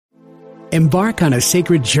Embark on a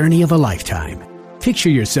sacred journey of a lifetime. Picture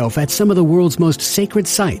yourself at some of the world's most sacred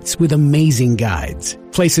sites with amazing guides.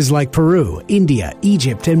 Places like Peru, India,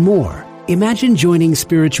 Egypt, and more. Imagine joining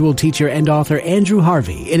spiritual teacher and author Andrew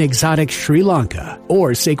Harvey in exotic Sri Lanka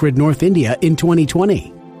or sacred North India in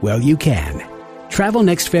 2020. Well, you can. Travel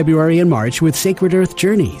next February and March with Sacred Earth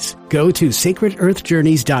Journeys. Go to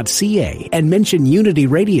sacredearthjourneys.ca and mention Unity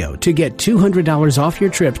Radio to get $200 off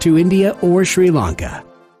your trip to India or Sri Lanka.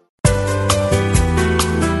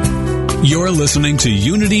 You're listening to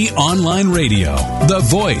Unity Online Radio, the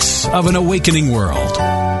voice of an awakening world.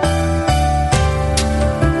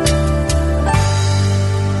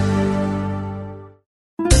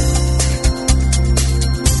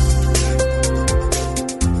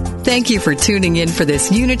 Thank you for tuning in for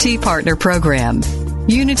this Unity Partner Program.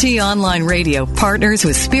 Unity Online Radio partners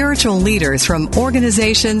with spiritual leaders from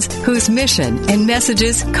organizations whose mission and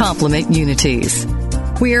messages complement Unity's.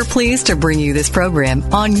 We are pleased to bring you this program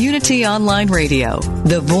on Unity Online Radio,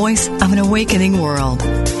 the voice of an awakening world.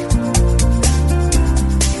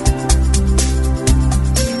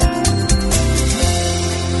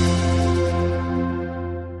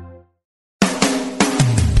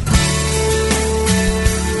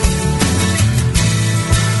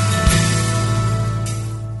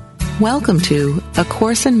 Welcome to A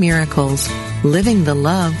Course in Miracles, Living the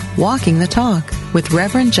Love, Walking the Talk, with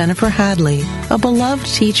Reverend Jennifer Hadley, a beloved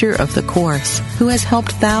teacher of the Course who has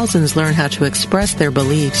helped thousands learn how to express their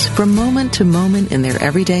beliefs from moment to moment in their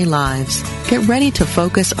everyday lives. Get ready to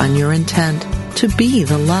focus on your intent to be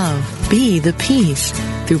the love, be the peace,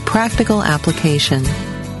 through practical application.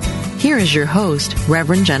 Here is your host,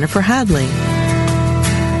 Reverend Jennifer Hadley.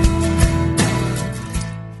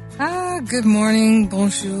 Good morning,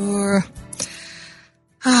 bonjour.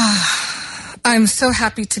 I'm so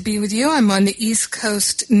happy to be with you. I'm on the East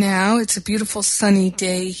Coast now. It's a beautiful sunny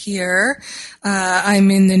day here.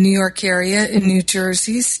 I'm in the New York area in New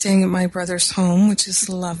Jersey, staying at my brother's home, which is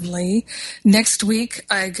lovely. Next week,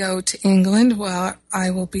 I go to England, where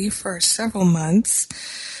I will be for several months.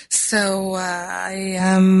 So I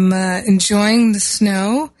am enjoying the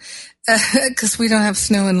snow. Because we don't have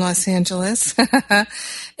snow in Los Angeles.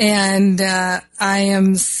 And I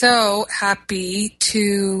am so happy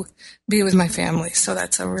to be with my family. So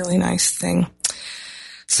that's a really nice thing.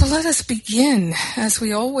 So let us begin. As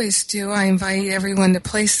we always do, I invite everyone to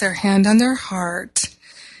place their hand on their heart.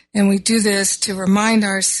 And we do this to remind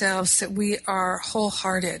ourselves that we are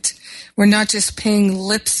wholehearted. We're not just paying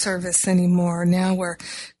lip service anymore. Now we're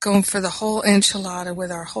going for the whole enchilada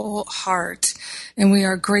with our whole heart. And we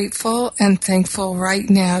are grateful and thankful right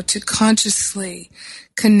now to consciously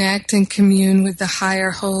connect and commune with the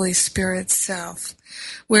higher Holy Spirit self.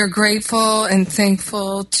 We're grateful and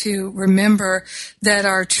thankful to remember that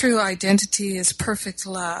our true identity is perfect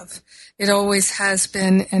love. It always has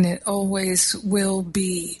been and it always will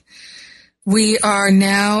be. We are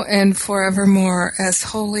now and forevermore as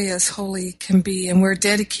holy can be, and we're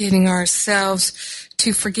dedicating ourselves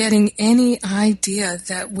to forgetting any idea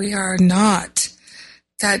that we are not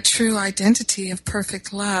that true identity of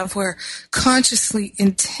perfect love. We're consciously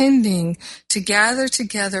intending to gather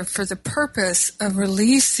together for the purpose of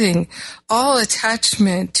releasing all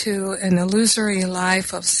attachment to an illusory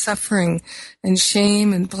life of suffering and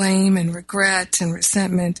shame and blame and regret and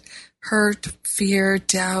resentment, hurt, fear,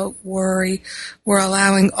 doubt, worry. We're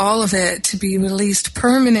allowing all of it to be released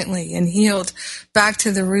permanently and healed back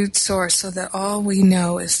to the root source so that all we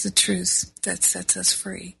know is the truth that sets us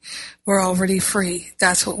free. We're already free.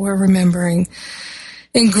 That's what we're remembering.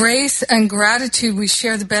 In grace and gratitude, we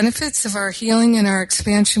share the benefits of our healing and our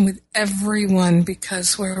expansion with everyone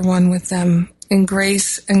because we're one with them. In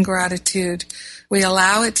grace and gratitude, we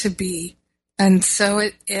allow it to be, and so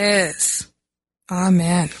it is.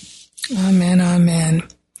 Amen. Amen, amen.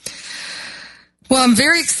 Well, I'm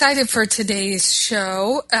very excited for today's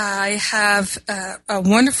show. I have a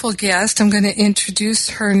wonderful guest. I'm going to introduce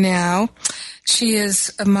her now. She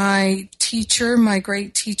is my teacher, my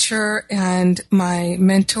great teacher, and my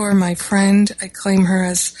mentor, my friend. I claim her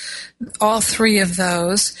as all three of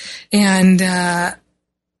those. And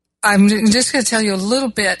I'm just going to tell you a little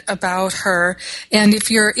bit about her. And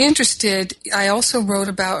if you're interested, I also wrote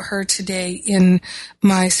about her today in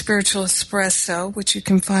my Spiritual Espresso, which you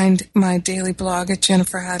can find my daily blog at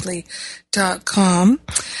jenniferhadley.com.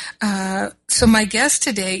 So my guest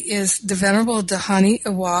today is the Venerable Dahani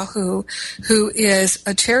Iwahu, who is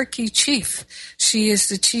a Cherokee chief. She is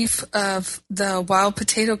the chief of the Wild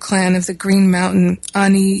Potato Clan of the Green Mountain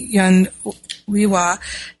Aniyanwiwa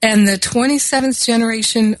and the 27th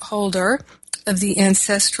generation holder of the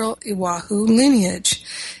ancestral Iwahu lineage.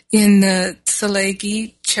 in the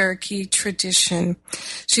Tsalagi Cherokee tradition.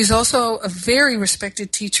 She's also a very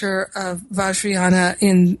respected teacher of Vajrayana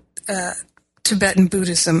in Tibetan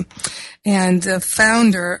Buddhism, and the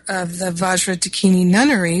founder of the Vajradakini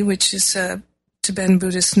Nunnery, which is a Tibetan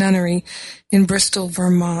Buddhist nunnery in Bristol,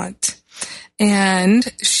 Vermont. And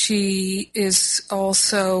she is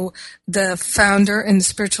also the founder and the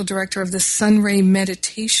spiritual director of the Sunray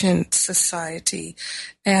Meditation Society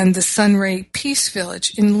and the Sunray Peace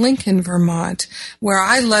Village in Lincoln, Vermont, where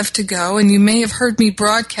I love to go. And you may have heard me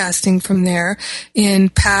broadcasting from there in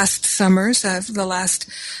past summers. The last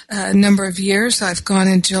number of years, I've gone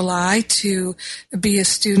in July to be a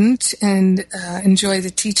student and enjoy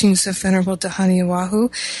the teachings of Venerable Dhyani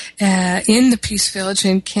Ywahoo in the Peace Village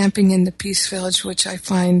and camping in the Peace Village, which I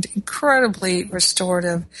find incredibly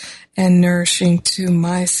restorative and nourishing to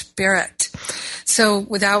my spirit. So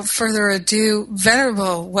without further ado,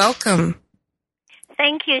 Venerable, welcome.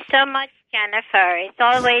 Thank you so much, Jennifer. It's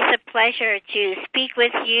always a pleasure to speak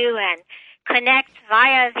with you and connect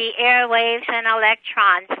via the airwaves and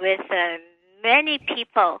electrons with many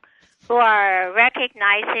people who are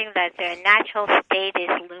recognizing that their natural state is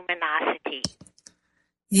luminosity.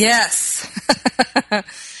 Yes.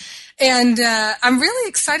 And I'm really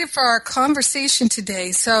excited for our conversation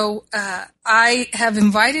today. So I have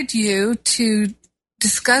invited you to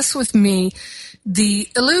discuss with me the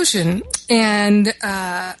illusion. And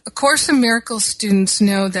A Course in Miracles students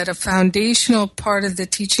know that a foundational part of the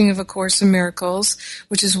teaching of A Course in Miracles,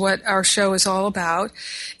 which is what our show is all about,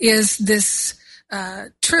 is this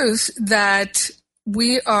truth that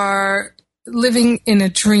we are living in a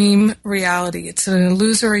dream reality. It's an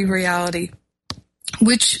illusory reality,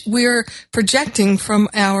 which we're projecting from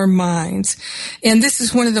our minds. And this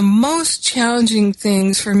is one of the most challenging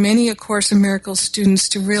things for many A Course in Miracles students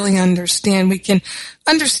to really understand. We can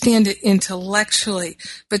understand it intellectually,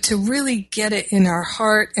 but to really get it in our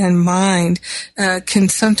heart and mind can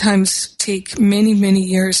sometimes take many, many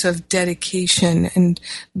years of dedication and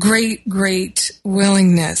great, great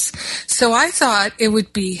willingness. So I thought it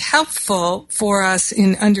would be helpful for us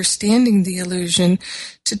in understanding the illusion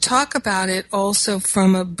to talk about it also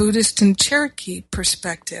from a Buddhist and Cherokee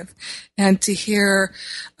perspective, and to hear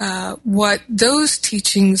what those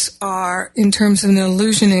teachings are in terms of an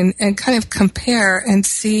illusion, and kind of compare and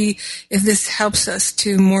see if this helps us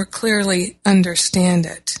to more clearly understand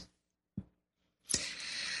it.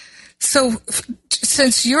 So,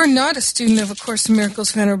 since you're not a student of A Course in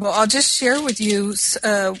Miracles, Venerable, I'll just share with you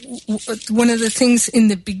one of the things in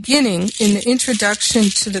the beginning, in the introduction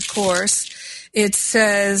to the Course. It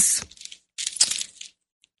says,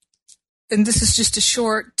 and this is just a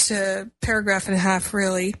short paragraph and a half,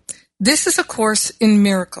 really. This is a course in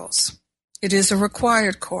miracles. It is a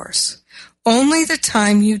required course. Only the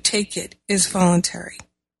time you take it is voluntary.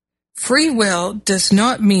 Free will does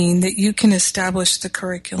not mean that you can establish the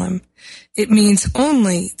curriculum. It means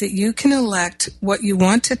only that you can elect what you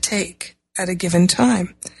want to take at a given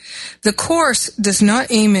time. The Course does not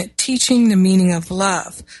aim at teaching the meaning of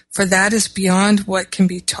love, for that is beyond what can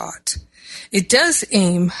be taught. It does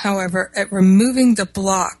aim, however, at removing the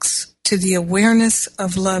blocks to the awareness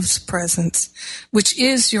of love's presence, which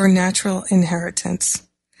is your natural inheritance.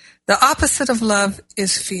 The opposite of love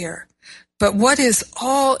is fear, but what is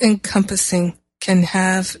all-encompassing can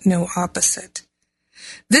have no opposite.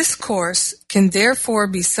 This course can therefore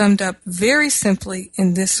be summed up very simply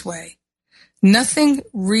in this way. Nothing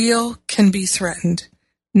real can be threatened.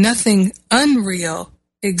 Nothing unreal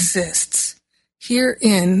exists.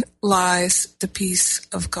 Herein lies the peace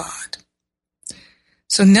of God.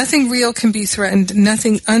 So nothing real can be threatened.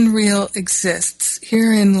 Nothing unreal exists.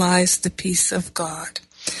 Herein lies the peace of God.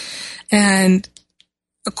 And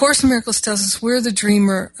A Course in Miracles tells us we're the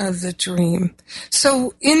dreamer of the dream.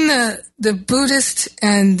 So in the Buddhist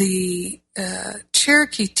and the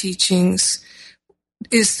Cherokee teachings,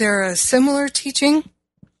 is there a similar teaching?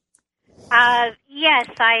 Yes,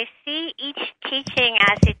 I see each teaching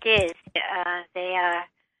as it is. They are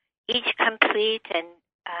each complete and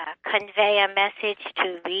convey a message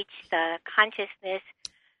to reach the consciousness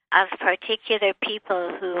of particular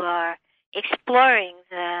people who are exploring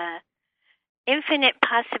the infinite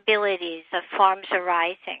possibilities of forms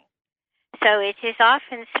arising. So it is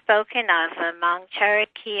often spoken of among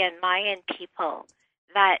Cherokee and Mayan people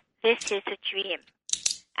that this is a dream.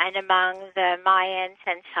 And among the Mayans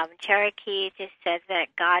and some Cherokee, it is said that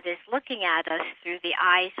God is looking at us through the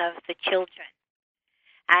eyes of the children,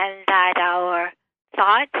 and that our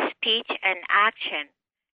thought, speech, and action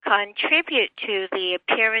contribute to the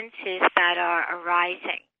appearances that are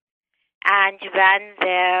arising. And when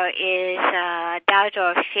there is doubt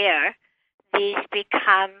or fear, these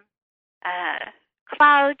become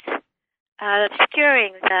clouds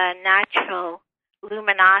obscuring the natural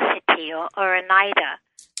luminosity or Oronida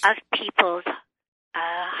of people's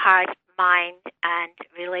heart, mind, and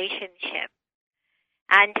relationship.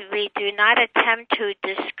 And we do not attempt to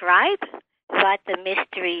describe what the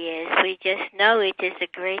mystery is. We just know it is a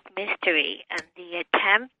great mystery, and the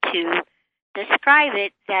attempt to describe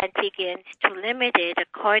it then begins to limit it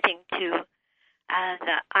according to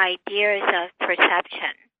the ideas of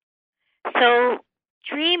perception. So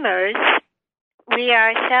dreamers, we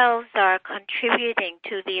ourselves are contributing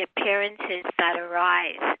to the appearances that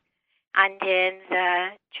arise. And in the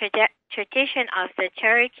tradition of the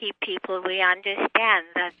Cherokee people, we understand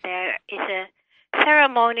that there is a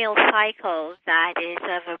ceremonial cycle that is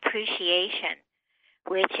of appreciation,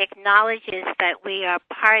 which acknowledges that we are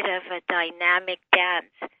part of a dynamic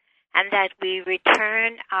dance and that we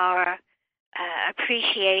return our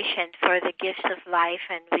appreciation for the gifts of life,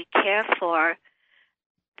 and we care for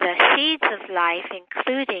the seeds of life,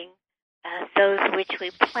 including those which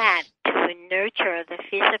we plant to nurture the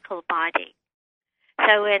physical body.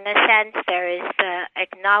 So in a sense, there is the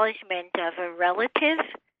acknowledgement of a relative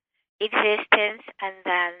existence, and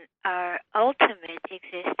then our ultimate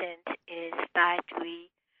existence is that we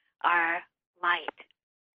are light,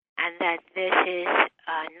 and that this is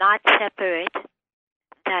not separate,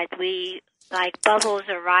 that we, like bubbles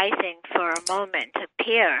arising for a moment,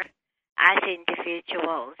 appear as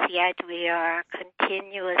individuals, yet we are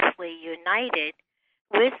continuously united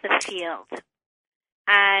with the field.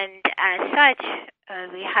 And as such,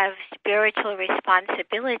 we have spiritual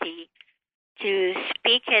responsibility to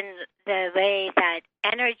speak in the way that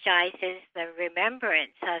energizes the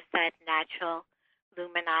remembrance of that natural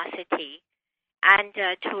luminosity, and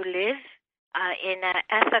to live in an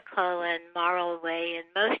ethical and moral way, and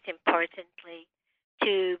most importantly,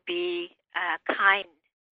 to be kind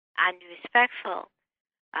and respectful.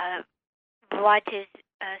 What is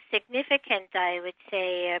significant, I would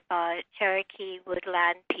say, about Cherokee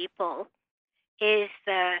woodland people is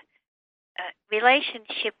the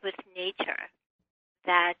relationship with nature,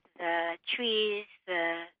 that the trees,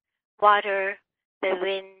 the water, the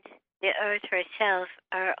wind, the earth herself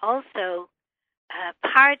are also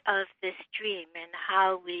part of this dream, and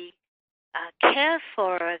how we care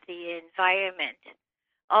for the environment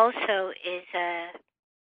also is a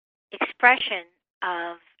expression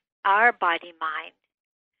of our body-mind.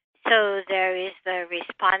 So there is the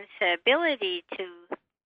responsibility to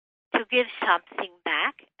give something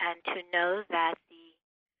back, and to know that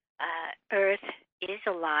the earth is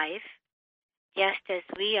alive just as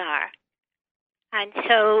we are. And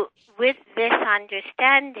so with this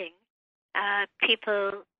understanding,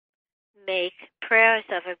 people make prayers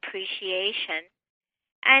of appreciation,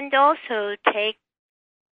 and also take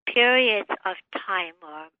periods of time,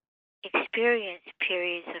 or experience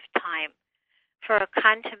periods of time, for a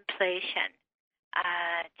contemplation,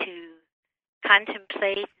 to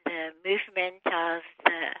contemplate the movement of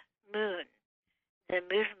the moon, the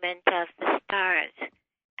movement of the stars,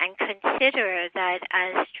 and consider that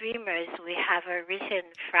as dreamers we have arisen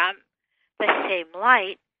from the same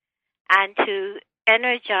light, and to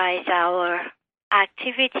energize our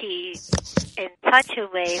activity in such a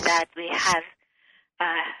way that we have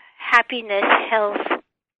happiness, health,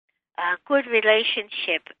 good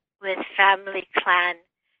relationship with family, clan,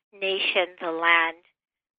 nation, the land,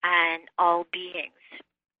 and all beings.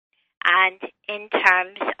 And in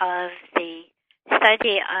terms of the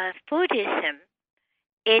study of Buddhism,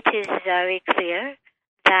 it is very clear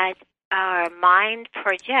that our mind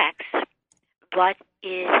projects what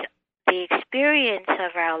is the experience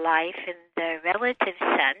of our life in the relative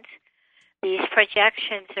sense. These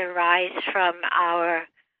projections arise from our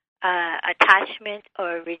attachment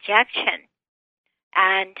or rejection.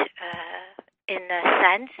 And in a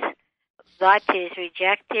sense, what is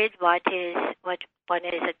rejected, what one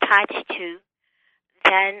is attached to,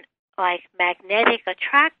 then, like magnetic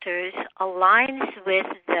attractors, aligns with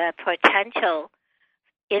the potential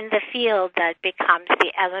in the field that becomes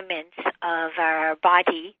the elements of our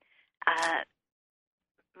body,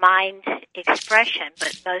 mind expression,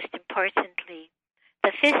 but most importantly,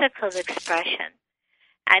 the physical expression.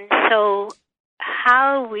 And so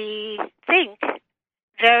how we think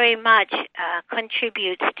very much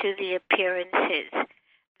contributes to the appearances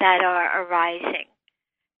that are arising.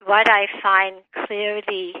 What I find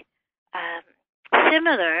clearly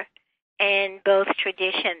similar in both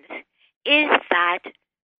traditions is that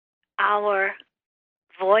our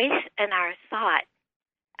voice and our thought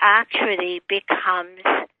actually becomes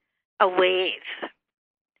a wave,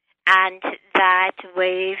 and that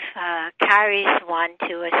wave carries one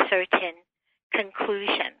to a certain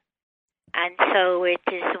conclusion. And so it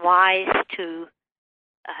is wise to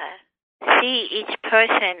see each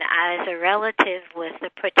person as a relative with the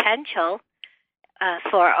potential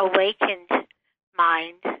for awakened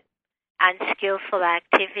mind and skillful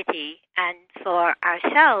activity, and for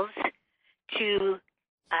ourselves to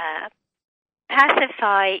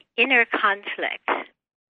pacify inner conflict.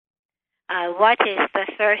 What is the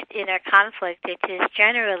first inner conflict? It is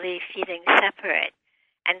generally feeling separate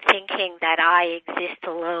and thinking that I exist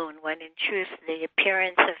alone, when in truth the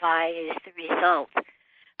appearance of I is the result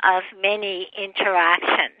of many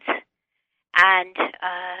interactions. And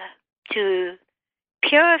to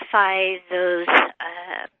purify those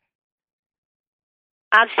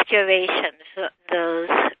obscurations, those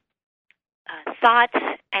thoughts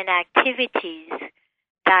and activities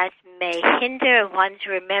that may hinder one's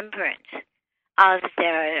remembrance of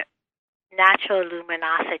their natural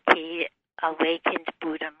luminosity, awakened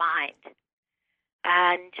Buddha mind.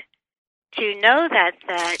 And to know that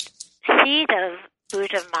the seed of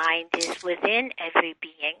Buddha mind is within every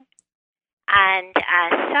being, and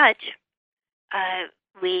as such,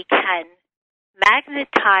 we can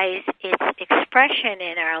magnetize its expression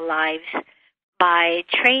in our lives by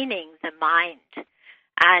training the mind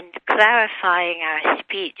and clarifying our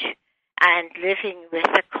speech and living with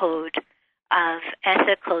a code of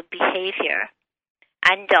ethical behavior,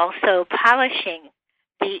 and also polishing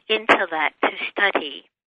the intellect to study,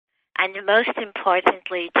 and most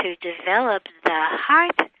importantly to develop the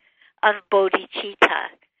heart of bodhicitta,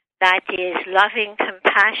 that is loving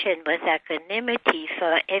compassion with equanimity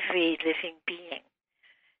for every living being.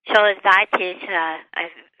 So that is a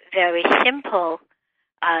very simple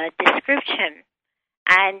description.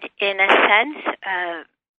 And in a sense,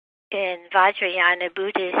 in Vajrayana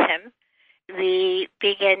Buddhism, we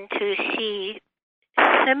begin to see,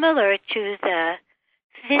 similar to the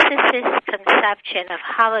physicist's conception of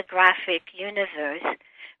holographic universe,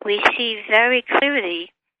 we see very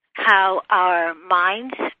clearly how our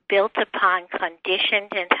minds, built upon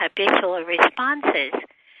conditioned and habitual responses,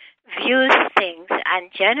 views things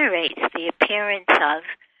and generates the appearance of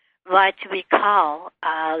what we call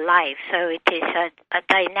life. So it is a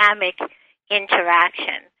dynamic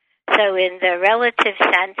interaction. So in the relative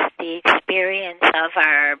sense, the experience of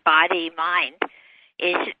our body-mind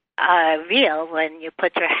is real. When you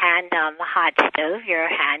put your hand on the hot stove, your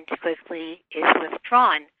hand quickly is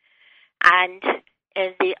withdrawn. And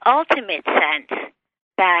in the ultimate sense,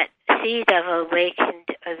 that seed of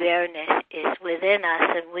awakened awareness is within us,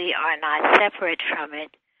 and we are not separate from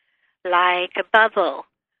it, like a bubble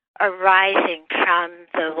arising from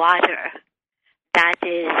the water. That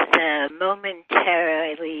is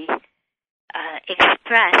momentarily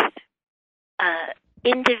expressed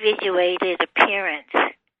individuated appearance,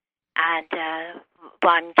 and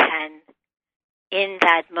one can, in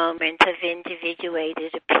that moment of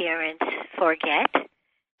individuated appearance, forget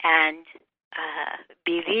and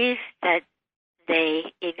believe that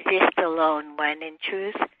they exist alone, when in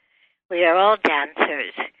truth we are all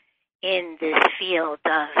dancers in this field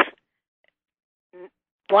of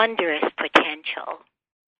wondrous potential.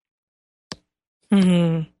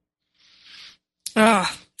 Mm-hmm.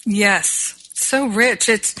 Oh, yes. So rich.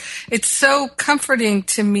 It's so comforting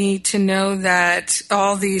to me to know that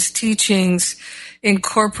all these teachings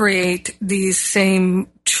incorporate these same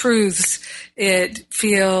truths. It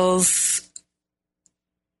feels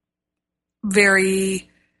very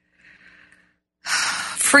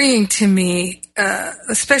freeing to me,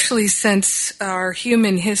 especially since our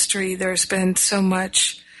human history, there's been so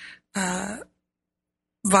much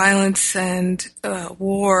violence and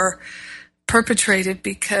war perpetrated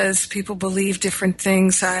because people believe different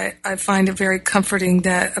things. I find it very comforting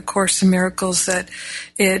that A Course in Miracles, that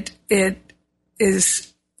it is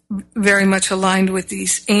very much aligned with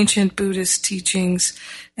these ancient Buddhist teachings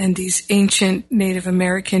and these ancient Native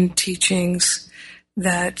American teachings,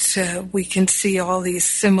 that we can see all these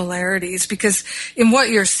similarities. Because in what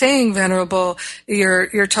you're saying, Venerable,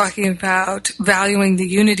 you're talking about valuing the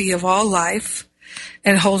unity of all life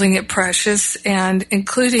and holding it precious, and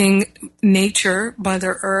including nature,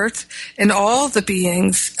 Mother Earth, and all the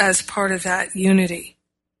beings as part of that unity.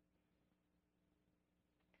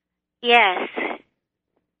 Yes.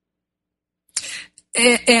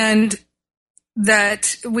 And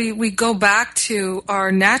that we go back to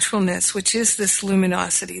our naturalness, which is this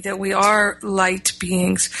luminosity, that we are light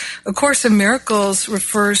beings. A Course in Miracles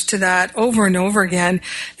refers to that over and over again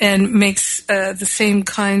and makes the same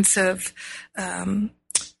kinds of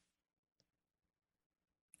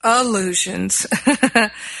allusions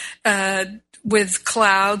with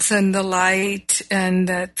clouds and the light, and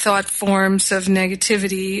that thought forms of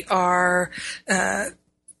negativity are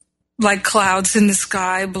like clouds in the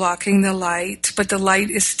sky blocking the light, but the light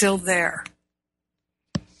is still there.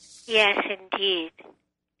 Yes, indeed.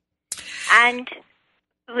 And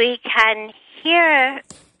we can hear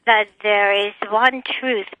that there is one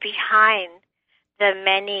truth behind the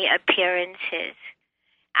many appearances.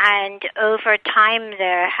 And over time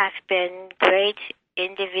there have been great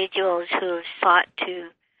individuals who have sought to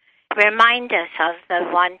remind us of the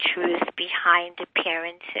one truth behind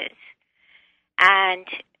appearances. And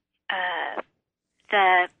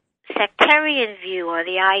the sectarian view, or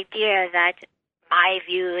the idea that my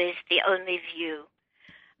view is the only view,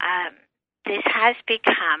 this has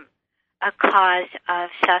become a cause of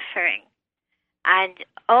suffering. And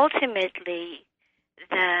ultimately,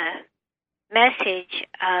 the message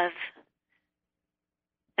of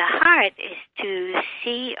the heart is to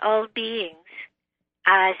see all beings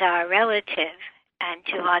as our relative, and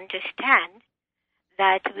to understand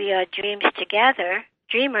that we are dreamers together,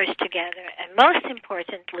 and most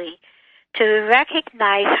importantly, to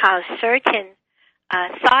recognize how certain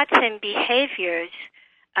thoughts and behaviors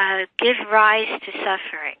give rise to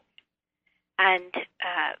suffering. And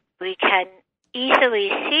we can easily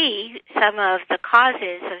see some of the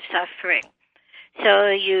causes of suffering. So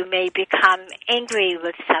you may become angry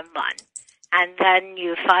with someone, and then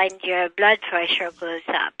you find your blood pressure goes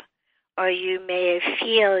up. Or you may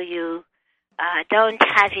feel you don't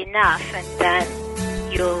have enough, and then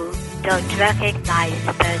you don't recognize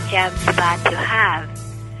the gems that you have.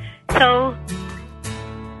 So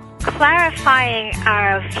clarifying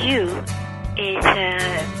our view is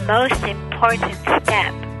the most important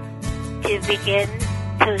step to begin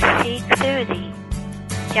to see clearly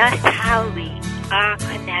just how we are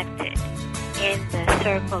connected in the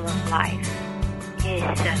circle of life is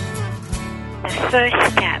the first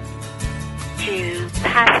step to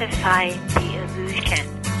pacify the illusion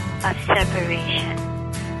of separation.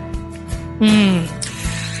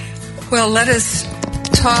 Well, let us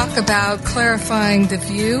talk about clarifying the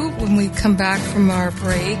view when we come back from our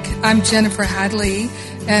break. I'm Jennifer Hadley,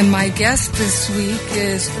 and my guest this week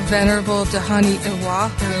is Venerable Dhani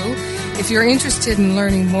Ywahoo. If you're interested in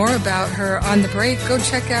learning more about her on the break, go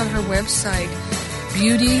check out her website,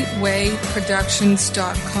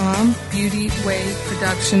 beautywayproductions.com,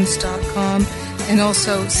 beautywayproductions.com, and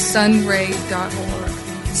also sunray.org,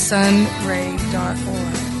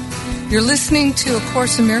 sunray.org. You're listening to A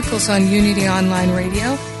Course in Miracles on Unity Online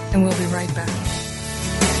Radio, and we'll be right back.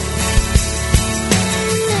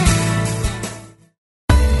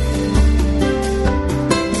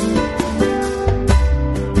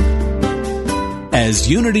 As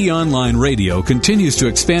Unity Online Radio continues to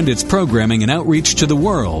expand its programming and outreach to the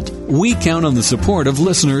world, we count on the support of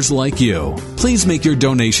listeners like you. Please make your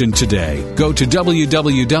donation today. Go to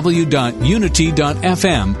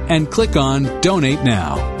www.unity.fm and click on Donate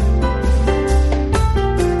Now.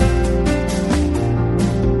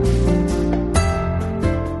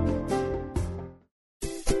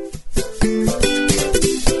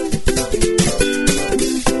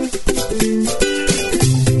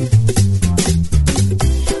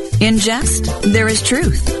 In jest, there is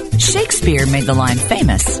truth. Shakespeare made the line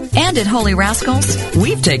famous. And at Holy Rascals,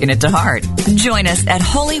 we've taken it to heart. Join us at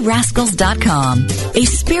HolyRascals.com, a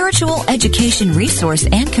spiritual education resource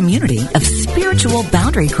and community of spiritual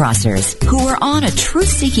boundary crossers who are on a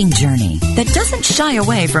truth-seeking journey that doesn't shy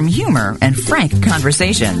away from humor and frank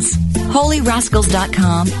conversations.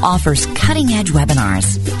 HolyRascals.com offers cutting-edge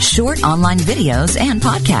webinars, short online videos, and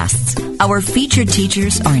podcasts. Our featured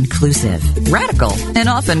teachers are inclusive, radical, and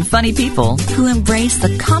often funny people who embrace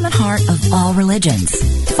the common heart of all religions.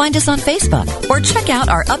 Find us on Facebook or check out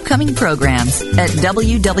our upcoming programs at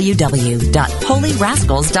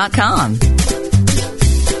www.HolyRascals.com.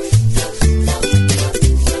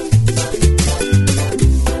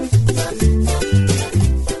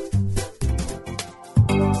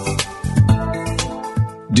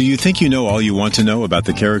 Do you think you know all you want to know about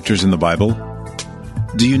the characters in the Bible?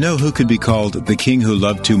 Do you know who could be called the king who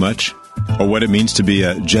loved too much? Or what it means to be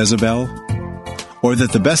a Jezebel? Or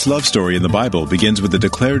that the best love story in the Bible begins with the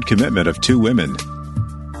declared commitment of two women?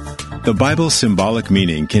 The Bible's symbolic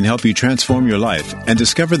meaning can help you transform your life and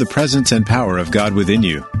discover the presence and power of God within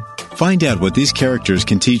you. Find out what these characters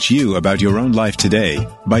can teach you about your own life today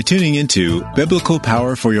by tuning into Biblical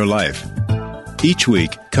Power for Your Life. Each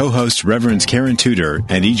week, co-hosts Reverends Karen Tudor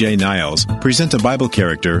and E.J. Niles present a Bible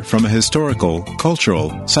character from a historical,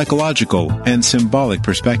 cultural, psychological, and symbolic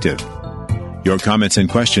perspective. Your comments and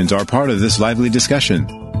questions are part of this lively discussion.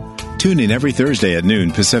 Tune in every Thursday at noon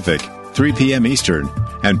Pacific, 3 p.m. Eastern,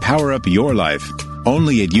 and power up your life.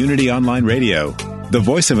 Only at Unity Online Radio, the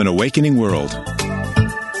voice of an awakening world.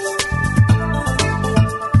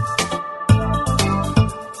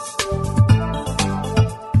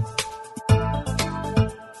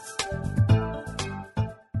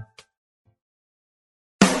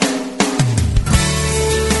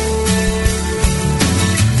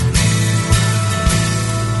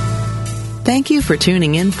 Thank you for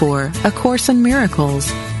tuning in for A Course in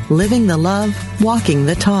Miracles, Living the Love, Walking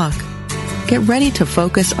the Talk. Get ready to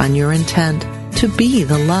focus on your intent to be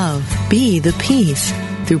the love, be the peace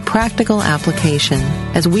through practical application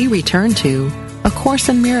as we return to A Course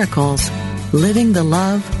in Miracles, Living the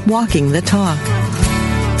Love, Walking the Talk.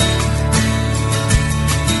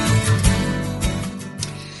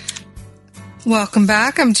 Welcome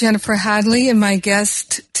back. I'm Jennifer Hadley, and my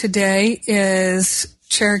guest today is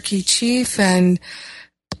Cherokee Chief and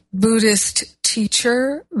Buddhist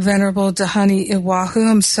teacher, Venerable Dhani Ywahoo.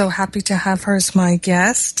 I'm so happy to have her as my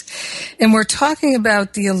guest. And we're talking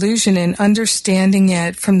about the illusion and understanding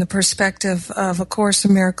it from the perspective of A Course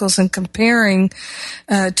in Miracles and comparing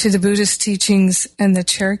to the Buddhist teachings and the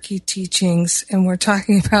Cherokee teachings. And we're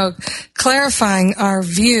talking about clarifying our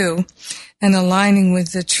view and aligning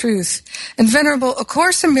with the truth. And Venerable, A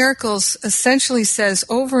Course in Miracles essentially says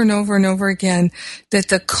over and over and over again that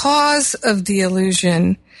the cause of the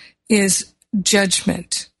illusion is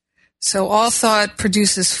judgment. So all thought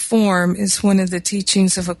produces form is one of the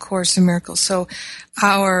teachings of A Course in Miracles. So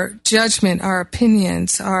our judgment, our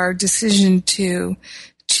opinions, our decision to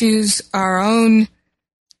choose our own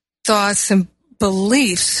thoughts and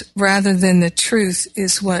beliefs rather than the truth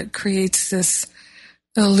is what creates this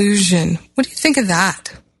illusion. What do you think of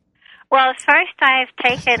that? Well, first I've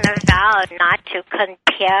taken a vow not to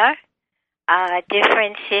compare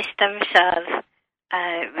different systems of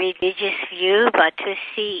religious view, but to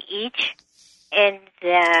see each in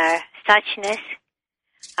their suchness.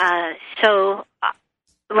 So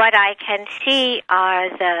what I can see are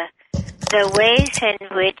the ways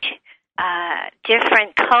in which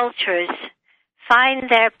different cultures find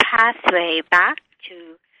their pathway back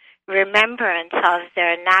to remembrance of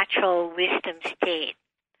their natural wisdom state.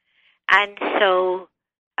 And so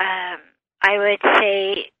I would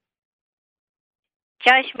say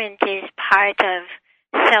judgment is part of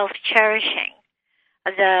self-cherishing,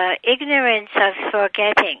 the ignorance of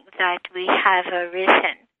forgetting that we have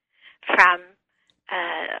arisen from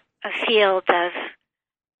a field of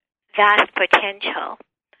vast potential.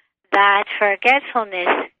 That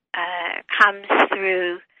forgetfulness comes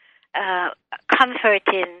through comfort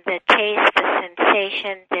in the taste, the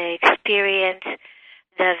sensation, the experience,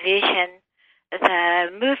 the vision, the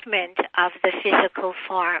movement of the physical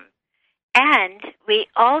form. And we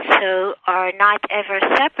also are not ever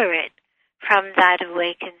separate from that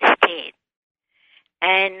awakened state.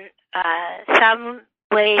 And some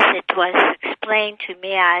ways it was explained to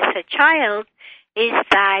me as a child is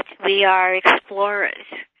that we are explorers,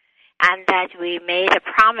 and that we made a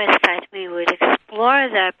promise that we would explore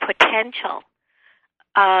the potential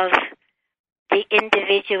of the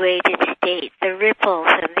individuated state, the ripples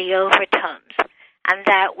and the overtones, and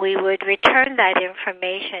that we would return that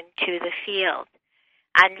information to the field.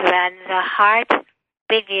 And when the heart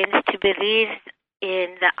begins to believe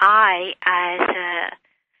in the I as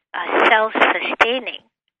a self-sustaining,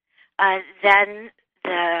 then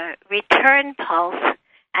the return pulse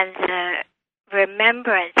and the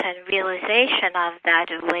remembrance and realization of that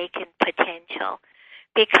awakened potential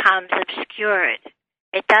becomes obscured.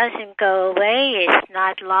 It doesn't go away. It's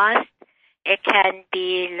not lost. It can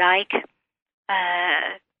be like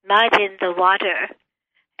mud in the water.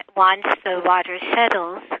 Once the water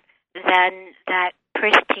settles, then that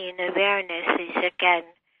pristine awareness is again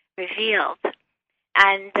revealed.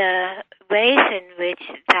 And the ways in which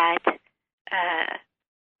that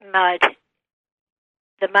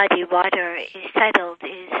the muddy water is settled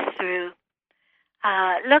is through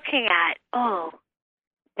looking at,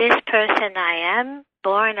 this person I am,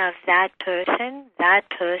 born of that person, that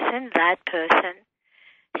person, that person.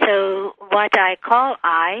 So what I call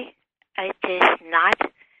I, it is not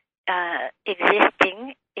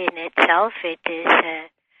existing in itself. It is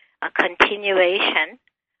a continuation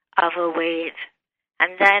of a wave.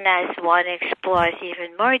 And then as one explores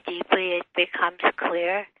even more deeply, it becomes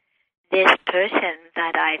clear this person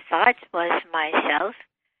that I thought was myself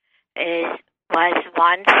was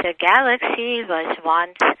once a galaxy, was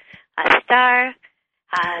once a star.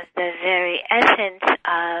 The very essence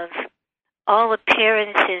of all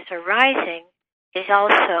appearances arising is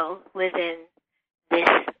also within this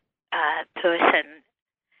person.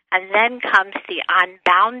 And then comes the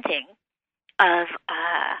unbounding of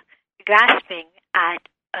grasping at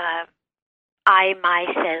I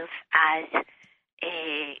myself as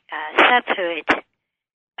a separate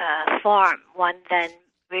form, one then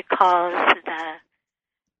recalls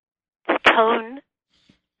the tone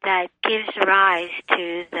that gives rise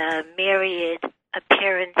to the myriad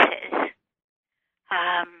appearances.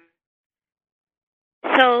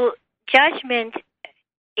 So judgment,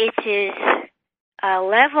 it is a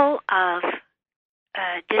level of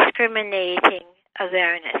discriminating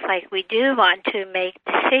awareness. Like we do want to make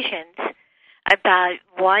decisions about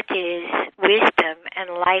what is wisdom and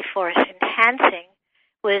life force enhancing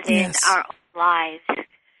within our lives.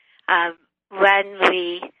 When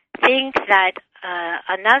we think that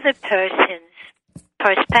another person's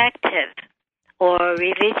perspective or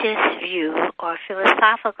religious view or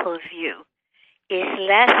philosophical view is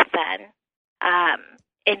less than,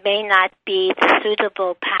 it may not be the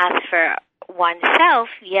suitable path for oneself,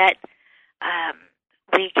 yet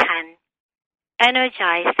we can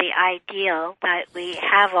energize the ideal that we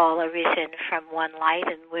have all arisen from one light,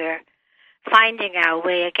 and we're finding our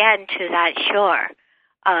way again to that shore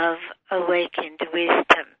of awakened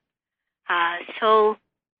wisdom. So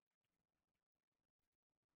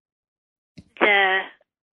the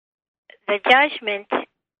judgments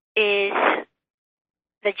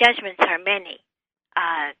are many.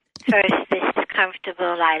 First, this is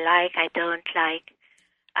comfortable, I like, I don't like,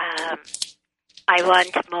 I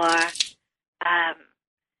want more.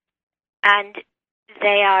 And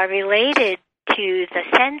they are related to the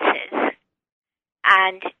senses.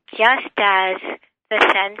 And just as the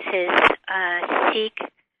senses seek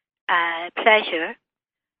pleasure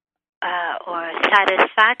or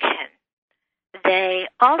satisfaction, they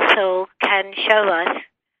also can show us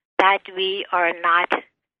that we are not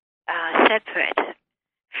separate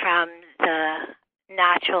from the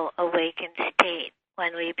natural awakened state.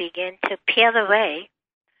 When we begin to peel away,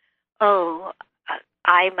 oh,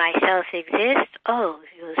 I myself exist. Oh,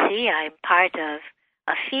 you see, I'm part of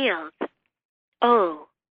a field. Oh,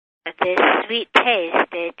 this sweet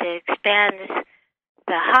taste, it expands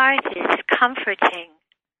the heart, is comforting.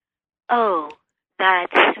 Oh, that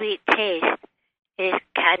sweet taste, it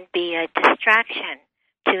can be a distraction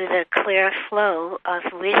to the clear flow of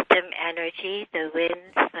wisdom energy, the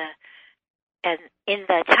winds, and in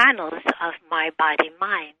the channels of my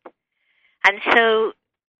body-mind. And so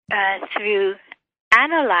through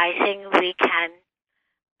analyzing, we can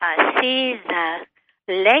see the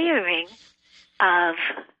layering of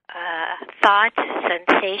thought,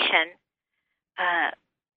 sensation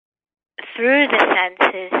through the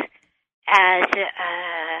senses as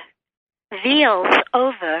veils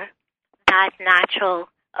over that natural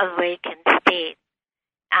awakened state.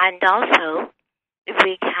 And also,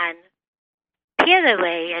 we can peel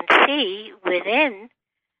away and see within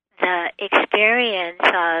the experience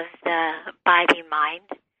of the body-mind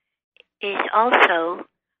is also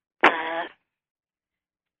the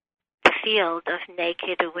field of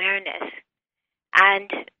naked awareness. And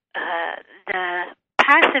the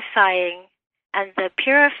pacifying and the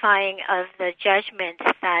purifying of the judgments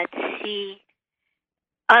that see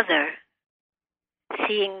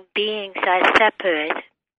seeing beings as separate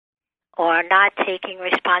or not taking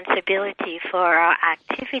responsibility for our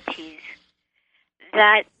activities,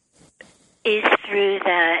 that is through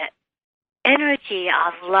the energy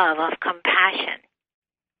of love, of compassion.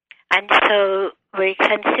 And so we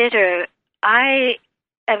consider, I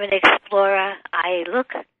am an explorer. I look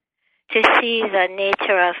to see the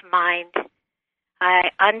nature of mind. I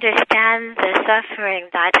understand the suffering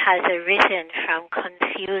that has arisen from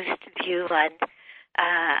confused view and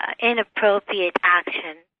inappropriate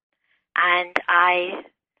action. And I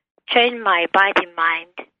train my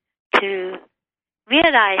body-mind to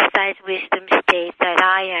realize that wisdom state that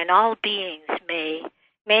I and all beings may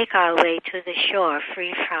make our way to the shore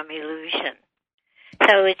free from illusion.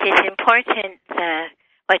 So it is important,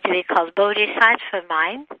 what we call bodhisattva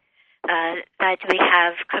mind, that we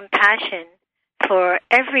have compassion for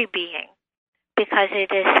every being, because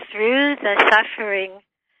it is through the suffering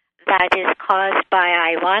that is caused by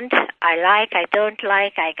I want, I like, I don't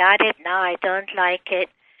like, I got it, now I don't like it,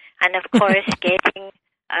 and of course getting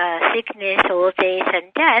sickness, old age,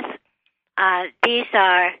 and death. These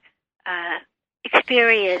are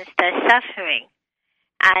experienced as suffering.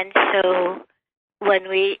 And so when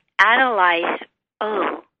we analyze,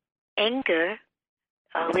 anger,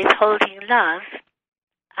 withholding love,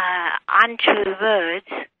 untrue words,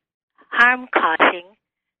 harm causing,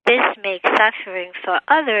 this makes suffering for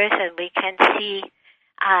others, and we can see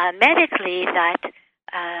medically that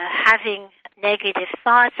having negative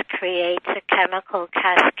thoughts creates a chemical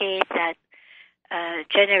cascade that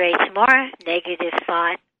generates more negative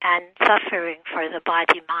thought, and suffering for the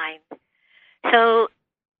body-mind. So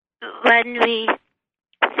when we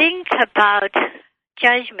think about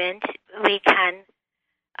judgment, we can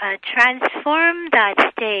transform that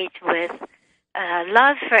state with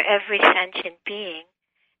love for every sentient being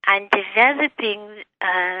and developing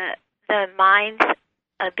the mind's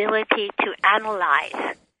ability to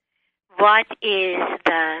analyze what is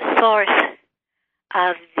the source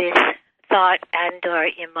of this thought and or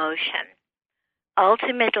emotion.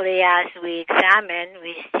 Ultimately, as we examine,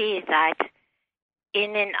 we see that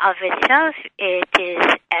in and of itself it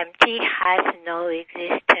is empty, has no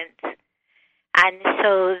existence. And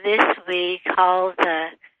so this we call the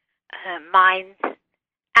mind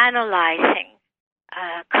analyzing,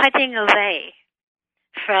 cutting away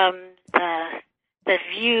from the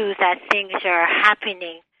view that things are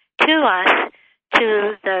happening to us,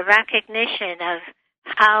 to the recognition of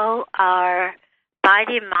how our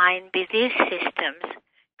body-mind belief systems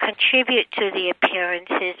contribute to the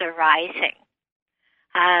appearances arising.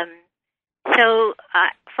 So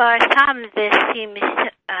for some, this seems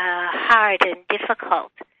hard and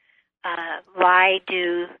difficult. Why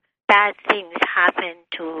do bad things happen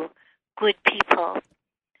to good people?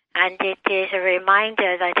 And it is a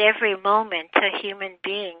reminder that every moment a human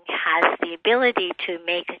being has the ability to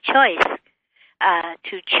make a choice,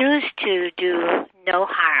 to choose to do no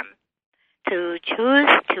harm, to choose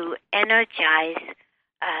to energize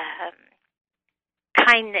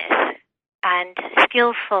kindness and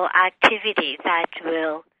skillful activity that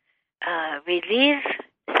will relieve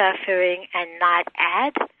suffering and not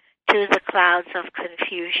add to the clouds of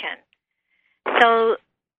confusion. So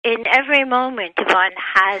in every moment, one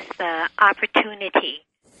has the opportunity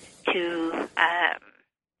to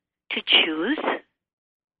choose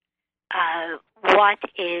what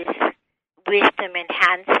is wisdom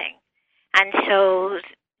enhancing. And so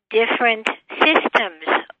different systems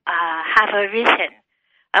have arisen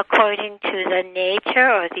according to the nature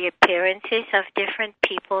or the appearances of different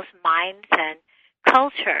people's minds and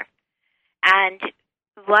culture. And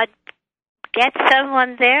what gets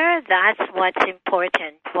someone there, that's what's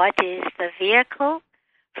important. What is the vehicle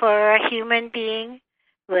for a human being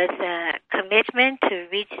with a commitment to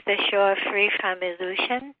reach the shore free from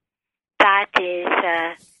illusion? That is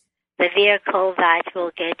the vehicle that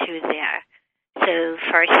will get you there. So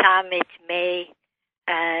for some, it may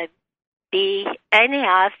be any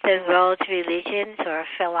of the world's religions or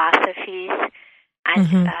philosophies.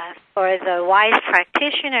 And for the wise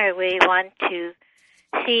practitioner, we want to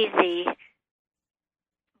see the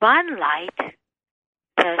one light,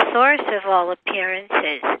 the source of all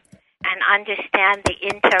appearances, and understand the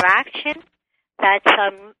interaction that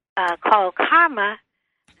some call karma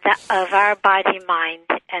of our body-mind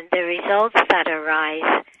and the results that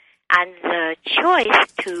arise, and the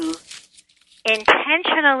choice to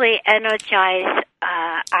intentionally energize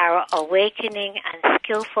our awakening and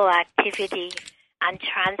skillful activity and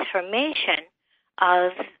transformation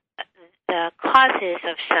of the causes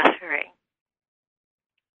of suffering.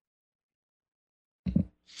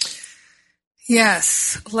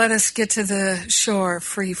 Yes, let us get to the shore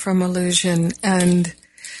free from illusion. And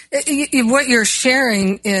what you're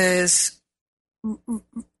sharing is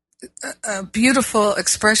a beautiful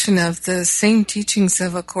expression of the same teachings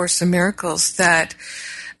of A Course in Miracles, that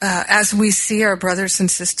as we see our brothers and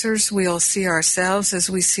sisters, we'll see ourselves. As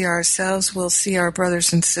we see ourselves, we'll see our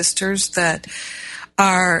brothers and sisters, that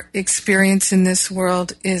our experience in this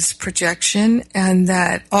world is projection, and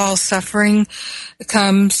that all suffering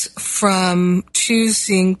comes from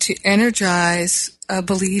choosing to energize a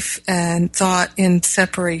belief and thought in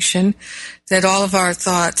separation, that all of our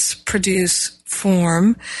thoughts produce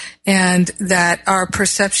form, and that our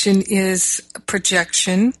perception is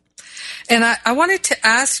projection. And I wanted to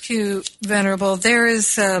ask you, Venerable, there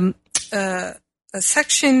is a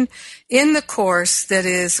section in the Course that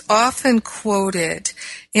is often quoted,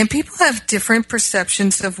 and people have different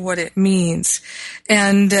perceptions of what it means.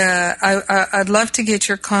 And I'd love to get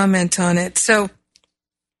your comment on it. So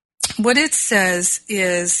what it says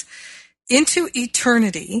is, into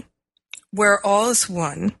eternity, where all is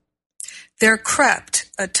one, there crept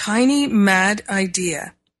a tiny mad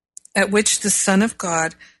idea at which the Son of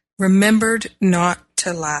God remembered not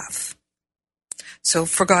to laugh. So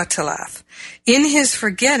forgot to laugh. In his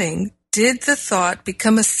forgetting, did the thought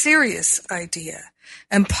become a serious idea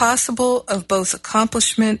and possible of both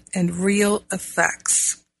accomplishment and real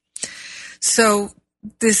effects? So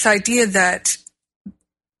this idea that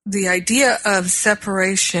the idea of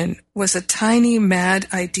separation was a tiny mad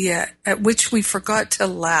idea at which we forgot to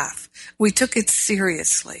laugh. We took it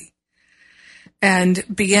seriously. and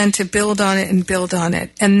began to build on it and build on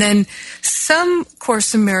it. And then some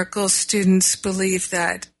Course in Miracles students believe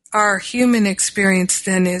that our human experience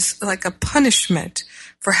then is like a punishment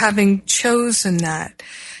for having chosen that.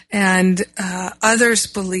 And others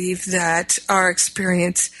believe that our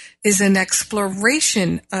experience is an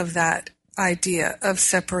exploration of that idea of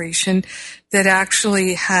separation that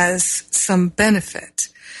actually has some benefit.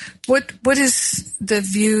 What is the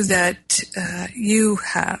view that you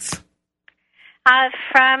have?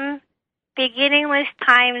 From beginningless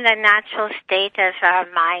time, the natural state of our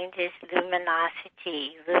mind is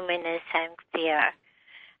luminosity, luminous and clear.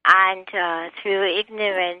 And through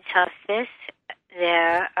ignorance of this,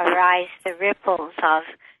 there arise the ripples of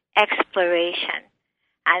exploration.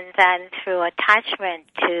 And then through attachment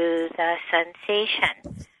to the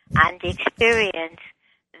sensation and experience,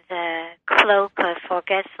 the cloak of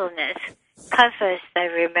forgetfulness covers the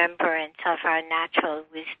remembrance of our natural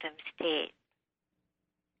wisdom state.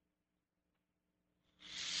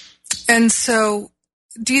 And so,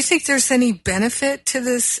 do you think there's any benefit to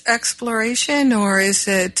this exploration, or is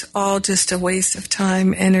it all just a waste of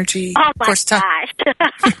time, energy? Oh my gosh.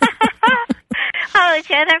 Oh,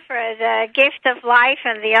 Jennifer, the gift of life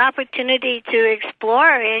and the opportunity to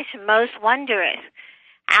explore is most wondrous.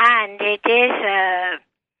 And it is,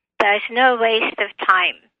 there's no waste of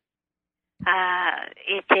time.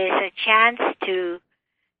 It is a chance to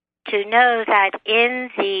know that in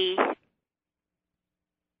the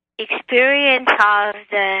experience of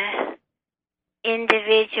the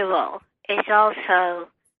individual is also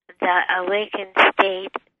the awakened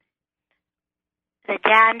state, the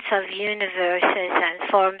dance of universes and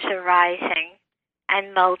forms arising,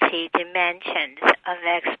 and multi-dimensions of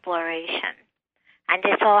exploration. And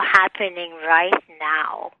it's all happening right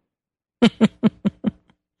now.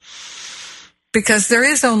 Because there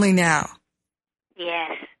is only now.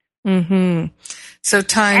 Yes. Mm-hmm. So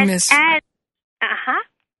time is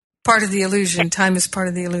part of the illusion. Time is part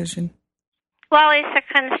of the illusion. Well, it's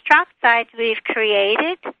a construct that we've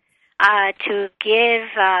created to give,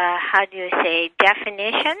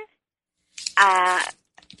 definition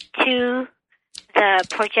to the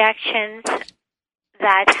projections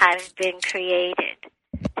that have been created,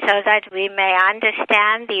 so that we may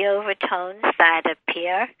understand the overtones that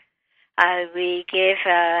appear. We give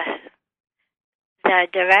the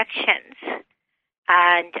directions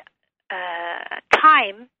and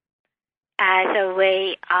time as a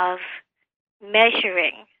way of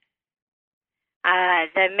measuring.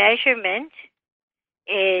 The measurement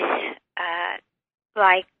is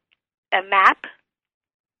like a map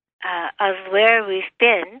of where we've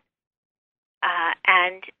been,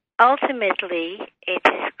 and ultimately it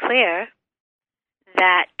is clear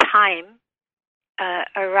that time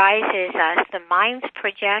arises as the mind's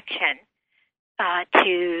projection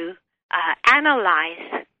to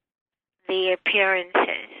analyze the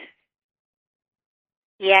appearances.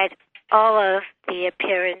 Yet all of the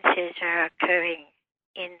appearances are occurring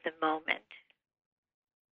in the moment.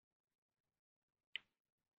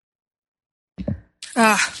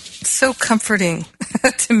 So comforting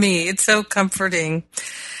to me. It's so comforting.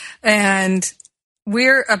 And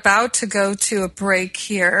we're about to go to a break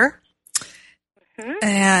here. Mm-hmm.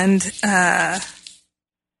 And,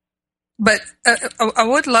 but I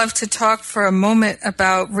would love to talk for a moment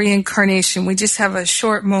about reincarnation. We just have a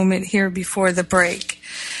short moment here before the break.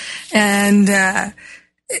 And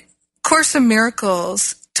Course in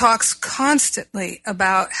Miracles talks constantly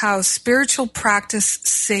about how spiritual practice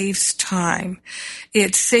saves time.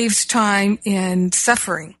 It saves time in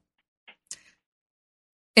suffering.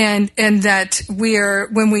 And that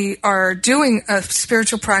when we are doing a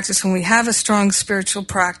spiritual practice, when we have a strong spiritual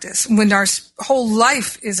practice, when our whole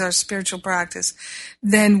life is our spiritual practice,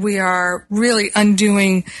 then we are really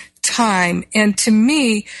undoing time. And to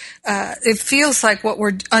me, it feels like what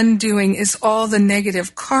we're undoing is all the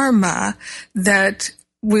negative karma that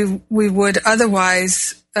we would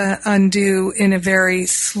otherwise undo in a very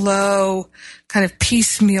slow, kind of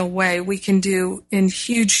piecemeal way. We can do in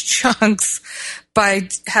huge chunks by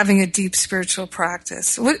having a deep spiritual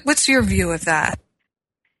practice. What's your view of that?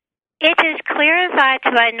 It is clear that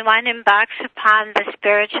when one embarks upon the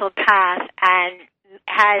spiritual path and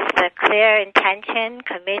has the clear intention,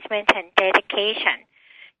 commitment, and dedication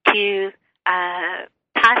to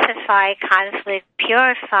pacify conflict,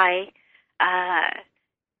 purify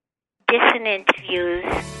dissonant views,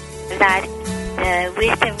 that the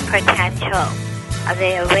wisdom potential of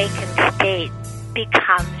the awakened state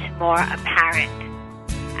becomes more apparent.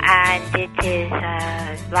 And it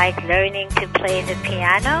is like learning to play the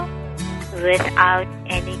piano without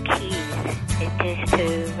any keys. It is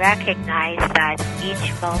to recognize that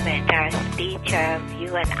each moment, our speech, our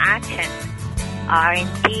view, and action are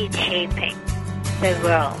indeed shaping the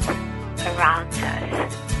world around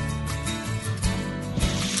us.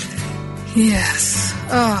 Yes.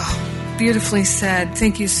 Oh, beautifully said.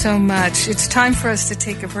 Thank you so much. It's time for us to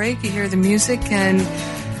take a break. You hear the music, and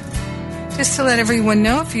just to let everyone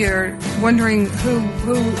know, if you're wondering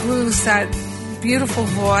who's that beautiful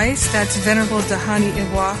voice, that's Venerable Dahani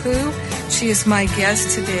Iwahu. She is my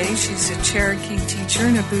guest today. She's a Cherokee teacher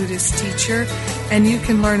and a Buddhist teacher, and you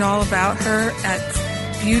can learn all about her at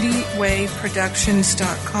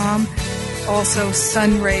beautywayproductions.com, also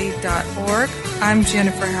sunray.org. I'm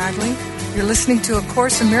Jennifer Hadley. You're listening to A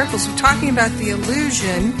Course in Miracles. We're talking about the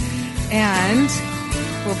illusion, and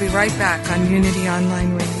we'll be right back on Unity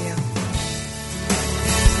Online Radio.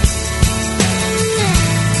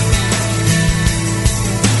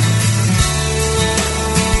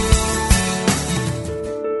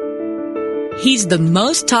 He's the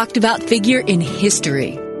most talked about figure in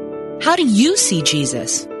history. How do you see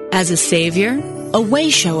Jesus? As a savior, a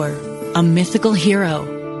way-shower, a mythical hero?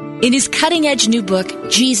 In his cutting-edge new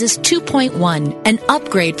book, Jesus 2.1, an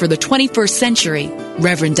upgrade for the 21st century,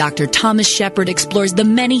 Reverend Dr. Thomas Shepard explores the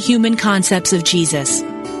many human concepts of Jesus.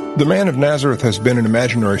 The man of Nazareth has been an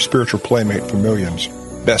imaginary spiritual playmate for millions.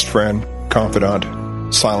 Best friend, confidant,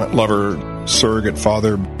 silent lover, surrogate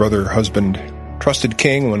father, brother, husband, trusted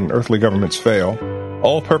king when earthly governments fail,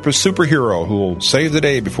 all-purpose superhero who will save the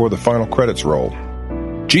day before the final credits roll.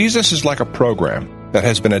 Jesus is like a program that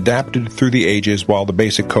has been adapted through the ages while the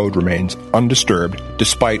basic code remains undisturbed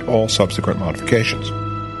despite all subsequent modifications.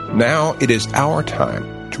 Now it is our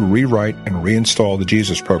time to rewrite and reinstall the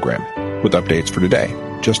Jesus program with updates for today,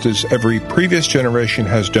 just as every previous generation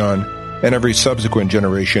has done and every subsequent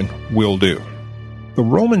generation will do. The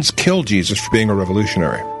Romans killed Jesus for being a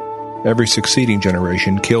revolutionary. Every succeeding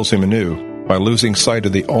generation kills him anew by losing sight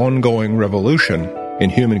of the ongoing revolution in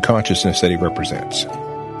human consciousness that he represents.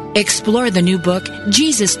 Explore the new book,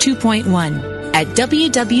 Jesus 2.1, at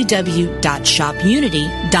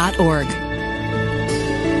www.shopunity.org.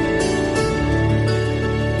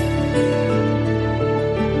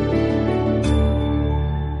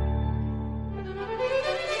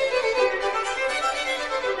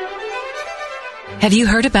 Have you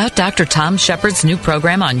heard about Dr. Tom Shepard's new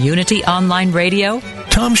program on Unity Online Radio?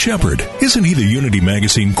 Tom Shepard, isn't he the Unity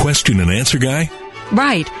Magazine question and answer guy?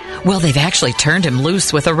 Right. Well, they've actually turned him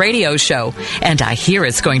loose with a radio show, and I hear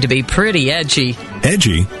it's going to be pretty edgy.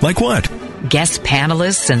 Edgy? Like what? Guest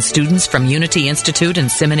panelists and students from Unity Institute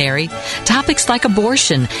and Seminary, topics like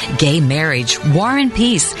abortion, gay marriage, war and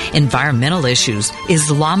peace, environmental issues,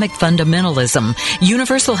 Islamic fundamentalism,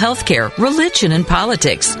 universal health care, religion and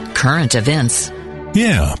politics, current events.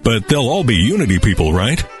 Yeah, but they'll all be Unity people,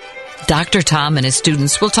 right? Dr. Tom and his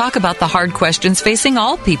students will talk about the hard questions facing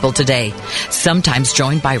all people today, sometimes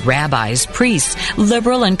joined by rabbis, priests,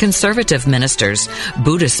 liberal and conservative ministers,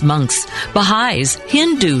 Buddhist monks, Baha'is,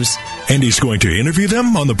 Hindus. And he's going to interview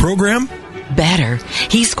them on the program? Better,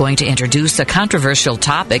 he's going to introduce a controversial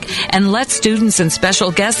topic and let students and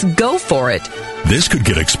special guests go for it. This could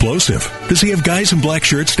get explosive. Does he have guys in black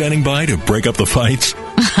shirts standing by to break up the fights?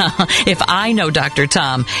 If I know Dr.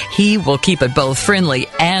 Tom, he will keep it both friendly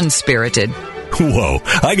and spirited. Whoa,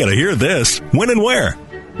 I gotta hear this. When and where?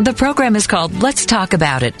 The program is called Let's Talk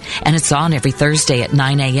About It, and it's on every Thursday at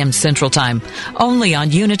 9 a.m. Central Time, only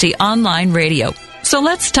on Unity Online Radio. So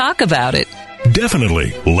let's talk about it.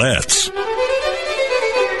 Definitely, let's.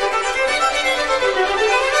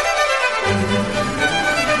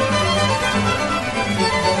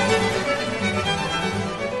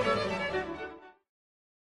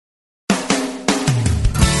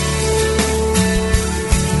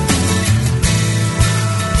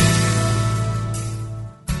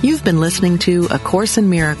 You've been listening to A Course in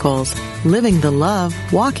Miracles, Living the Love,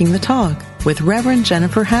 Walking the Talk, with Reverend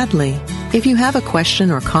Jennifer Hadley. If you have a question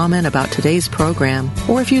or comment about today's program,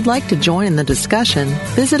 or if you'd like to join in the discussion,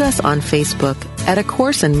 visit us on Facebook at A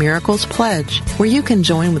Course in Miracles Pledge, where you can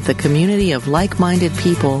join with the community of like-minded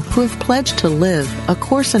people who have pledged to live A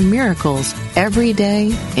Course in Miracles every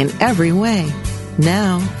day in every way.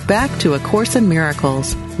 Now, back to A Course in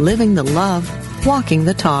Miracles, Living the Love, Walking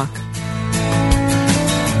the Talk.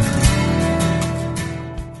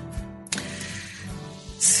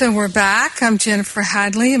 So we're back. I'm Jennifer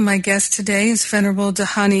Hadley, and my guest today is Venerable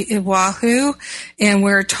Dahani Iwahu, and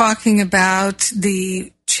we're talking about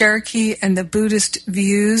the Cherokee and the Buddhist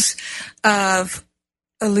views of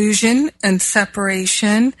illusion and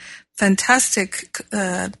separation fantastic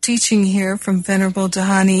teaching here from Venerable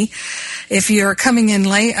Dhani. If you're coming in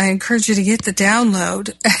late, I encourage you to get the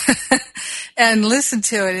download and listen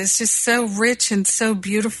to it. It's just so rich and so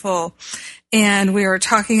beautiful. And we were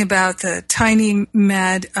talking about the tiny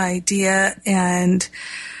mad idea and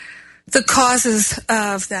the causes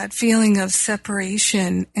of that feeling of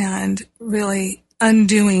separation and really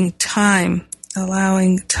undoing time,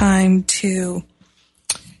 allowing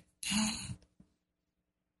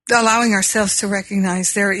ourselves to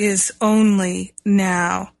recognize there is only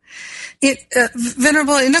now.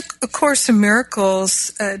 Venerable, in A Course in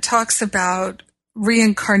Miracles, talks about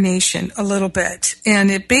reincarnation a little bit,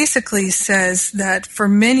 and it basically says that for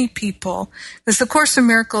many people, because the Course in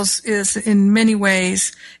Miracles is in many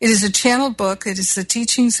ways, it is a channeled book, it is the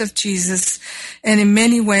teachings of Jesus, and in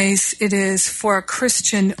many ways it is for a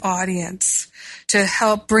Christian audience, to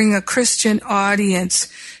help bring a Christian audience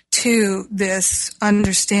to this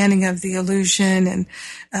understanding of the illusion and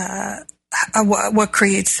what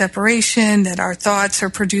creates separation, that our thoughts are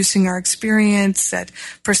producing our experience, that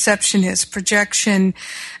perception is projection.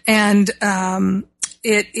 And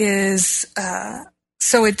it is,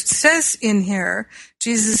 so it says in here,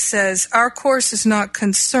 Jesus says, our Course is not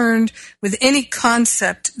concerned with any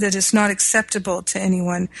concept that is not acceptable to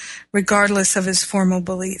anyone, regardless of his formal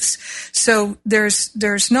beliefs. So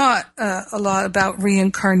there's not a lot about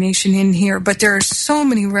reincarnation in here, but there are so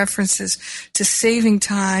many references to saving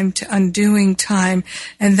time, to undoing time,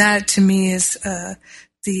 and that to me is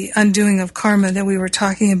the undoing of karma that we were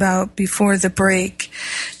talking about before the break.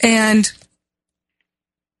 And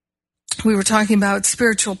we were talking about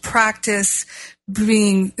spiritual practice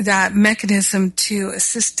being that mechanism to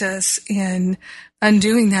assist us in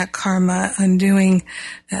undoing that karma, undoing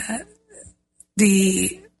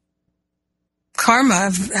the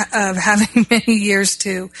karma of having many years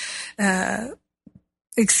to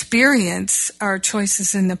experience our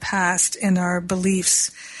choices in the past and our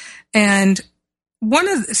beliefs. And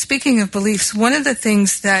speaking of beliefs, one of the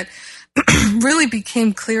things that really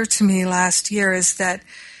became clear to me last year is that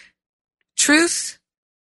truth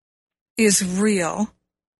is real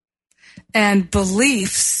and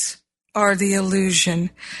beliefs are the illusion.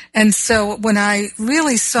 And so when I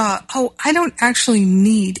really saw, I don't actually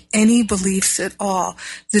need any beliefs at all.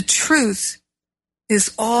 The truth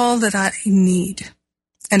is all that I need,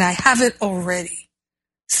 and I have it already.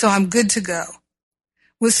 So I'm good to go.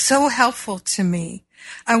 It was so helpful to me.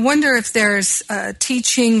 I wonder if there's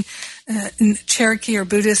teaching in Cherokee or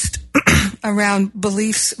Buddhist around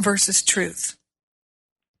beliefs versus truth.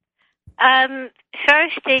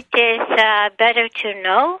 First, it is better to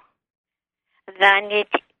know than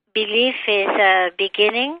belief is a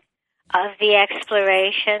beginning of the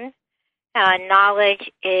exploration.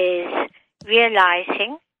 Knowledge is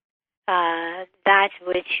realizing that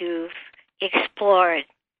which you've explored.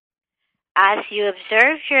 As you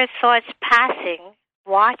observe your thoughts passing,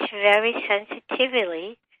 watch very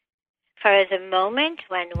sensitively for the moment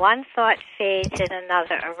when one thought fades and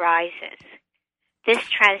another arises. This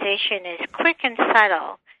transition is quick and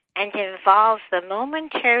subtle and involves the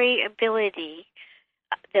momentary availability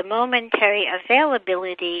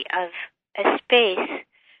of a space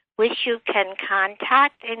which you can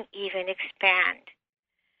contact and even expand.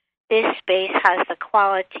 This space has the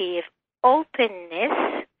quality of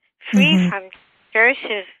openness, free from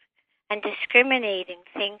discursive and discriminating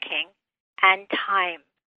thinking and time.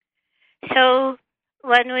 So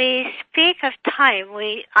when we speak of time,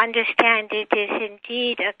 we understand it is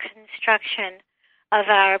indeed a construction of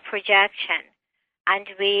our projection, and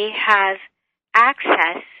we have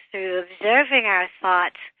access through observing our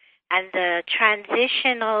thoughts, and the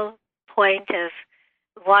transitional point of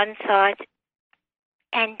one thought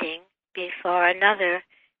ending before another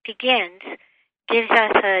begins gives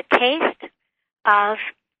us a taste of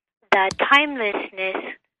the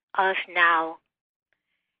timelessness of now.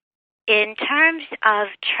 In terms of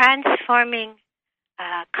transforming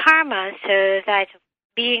karma so that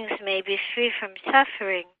beings may be free from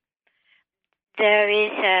suffering, there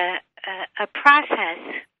is a process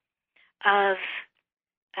of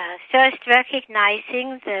first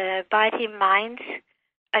recognizing the body-mind's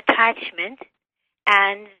attachment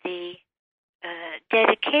and the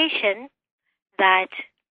dedication that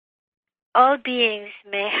all beings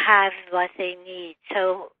may have what they need.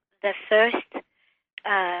 So the first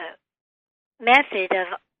method of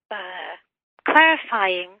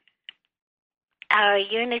clarifying our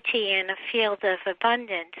unity in a field of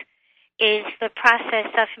abundance is the process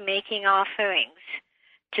of making offerings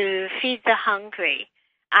to feed the hungry.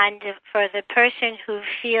 And for the person who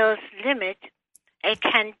feels limit, it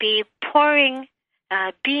can be pouring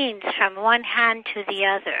beans from one hand to the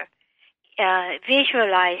other.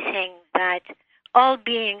 visualizing that all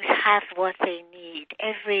beings have what they need.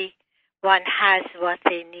 Everyone has what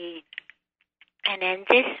they need. And in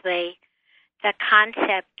this way, the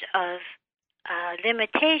concept of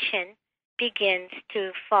limitation begins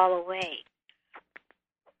to fall away.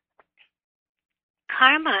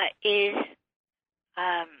 Karma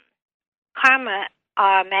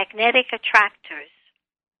are magnetic attractors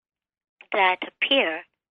that appear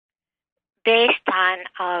based on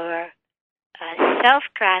our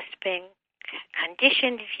self-grasping,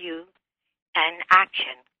 conditioned view and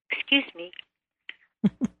action. Excuse me.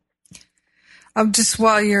 Just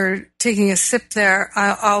while you're taking a sip there,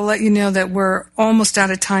 I'll let you know that we're almost out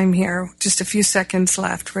of time here. Just a few seconds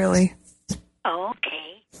left, really. Oh,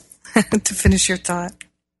 okay. To finish your thought.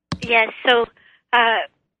 Yes, so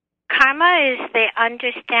karma is the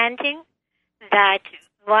understanding that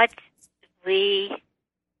what we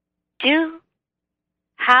do,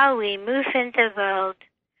 how we move in the world,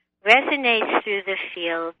 resonates through the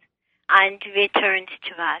field and returns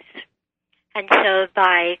to us. And so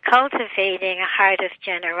by cultivating a heart of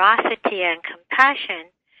generosity and compassion,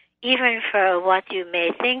 even for what you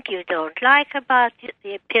may think you don't like about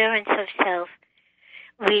the appearance of self,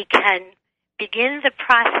 we can begin the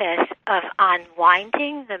process of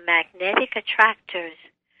unwinding the magnetic attractors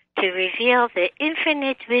to reveal the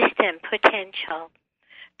infinite wisdom potential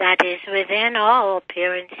that is within all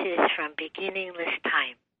appearances from beginningless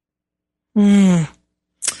time.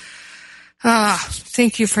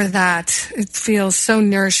 Thank you for that. It feels so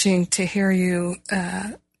nourishing to hear you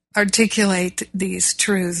articulate these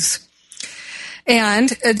truths. And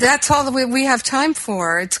that's all that we have time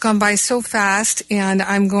for. It's gone by so fast, and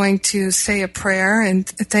I'm going to say a prayer and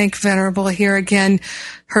thank Venerable here again.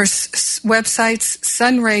 Her website's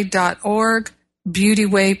sunray.org,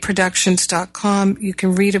 beautywayproductions.com. You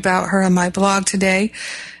can read about her on my blog today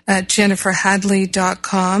at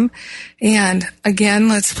jenniferhadley.com. And again,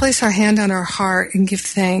 let's place our hand on our heart and give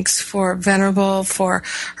thanks for Venerable, for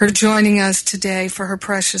her joining us today, for her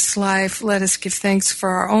precious life. Let us give thanks for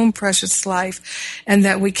our own precious life, and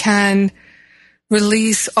that we can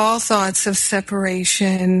release all thoughts of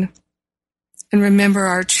separation and remember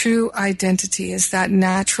our true identity is that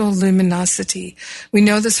natural luminosity. We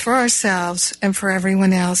know this for ourselves and for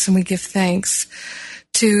everyone else, and we give thanks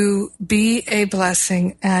to be a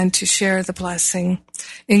blessing and to share the blessing.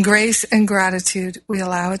 In grace and gratitude, we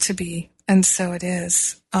allow it to be, and so it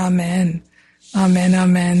is. Amen. Amen,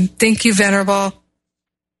 amen. Thank you, Venerable.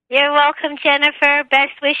 You're welcome, Jennifer.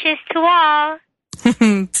 Best wishes to all.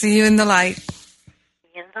 See you in the light.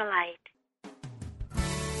 In the light.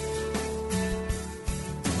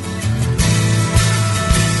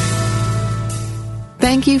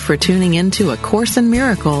 Thank you for tuning in to A Course in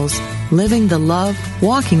Miracles, Living the Love,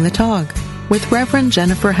 Walking the Talk, with Reverend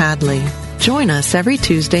Jennifer Hadley. Join us every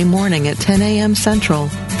Tuesday morning at 10 a.m. Central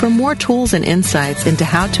for more tools and insights into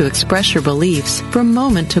how to express your beliefs from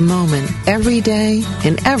moment to moment, every day,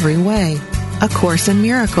 in every way. A Course in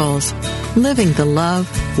Miracles, Living the Love,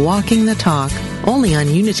 Walking the Talk, only on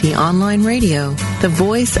Unity Online Radio, the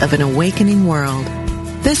voice of an awakening world.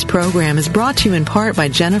 This program is brought to you in part by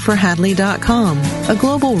JenniferHadley.com, a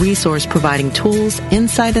global resource providing tools,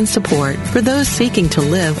 insight, and support for those seeking to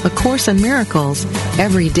live A Course in Miracles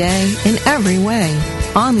every day in every way.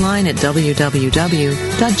 Online at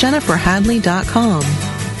www.JenniferHadley.com.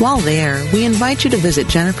 While there, we invite you to visit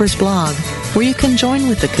Jennifer's blog, where you can join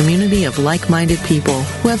with the community of like-minded people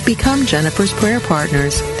who have become Jennifer's prayer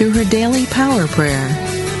partners through her daily power prayer.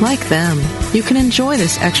 Like them, you can enjoy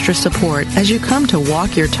this extra support as you come to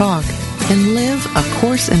walk your talk and live A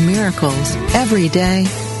Course in Miracles every day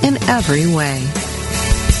in every way.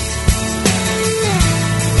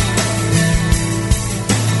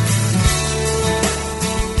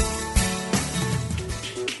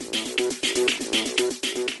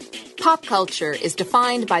 Pop culture is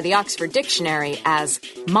defined by the Oxford Dictionary as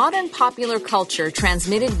modern popular culture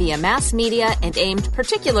transmitted via mass media and aimed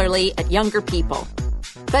particularly at younger people.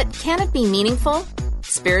 But can it be meaningful?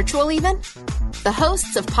 Spiritual even? The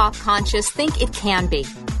hosts of Pop Conscious think it can be,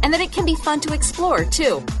 and that it can be fun to explore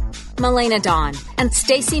too. Milena Dawn and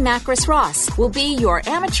Stacey Macris Ross will be your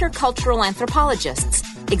amateur cultural anthropologists,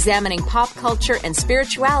 examining pop culture and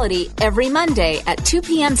spirituality every Monday at 2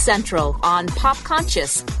 p.m. Central on Pop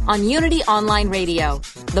Conscious on Unity Online Radio,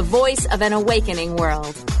 the voice of an awakening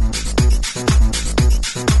world.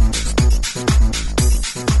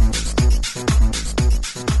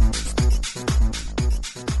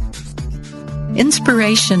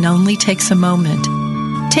 Inspiration only takes a moment.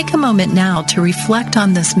 Take a moment now to reflect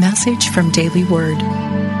on this message from Daily Word.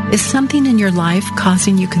 Is something in your life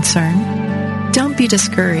causing you concern? Don't be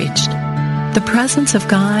discouraged. The presence of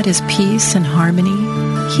God is peace and harmony,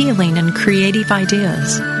 healing and creative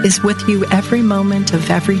ideas, is with you every moment of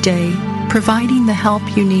every day, providing the help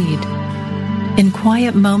you need. In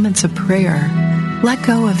quiet moments of prayer, let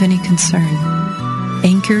go of any concern.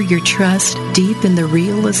 Anchor your trust deep in the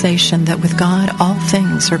realization that with God all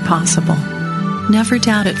things are possible. Never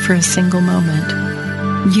doubt it for a single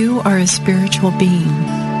moment. You are a spiritual being,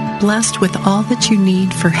 blessed with all that you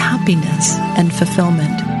need for happiness and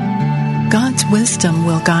fulfillment. God's wisdom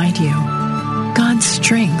will guide you. God's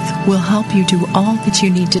strength will help you do all that you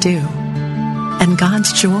need to do. And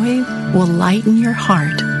God's joy will lighten your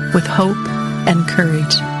heart with hope and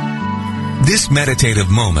courage. This meditative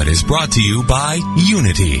moment is brought to you by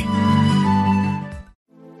Unity.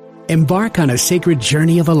 Embark on a sacred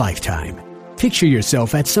journey of a lifetime. Picture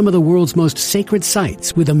yourself at some of the world's most sacred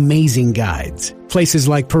sites with amazing guides. Places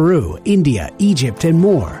like Peru, India, Egypt, and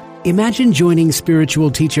more. Imagine joining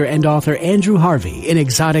spiritual teacher and author Andrew Harvey in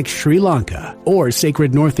exotic Sri Lanka or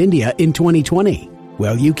sacred North India in 2020.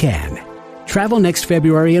 Well, you can. Travel next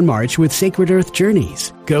February and March with Sacred Earth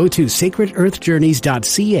Journeys. Go to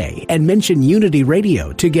sacredearthjourneys.ca and mention Unity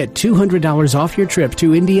Radio to get $200 off your trip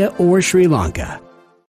to India or Sri Lanka.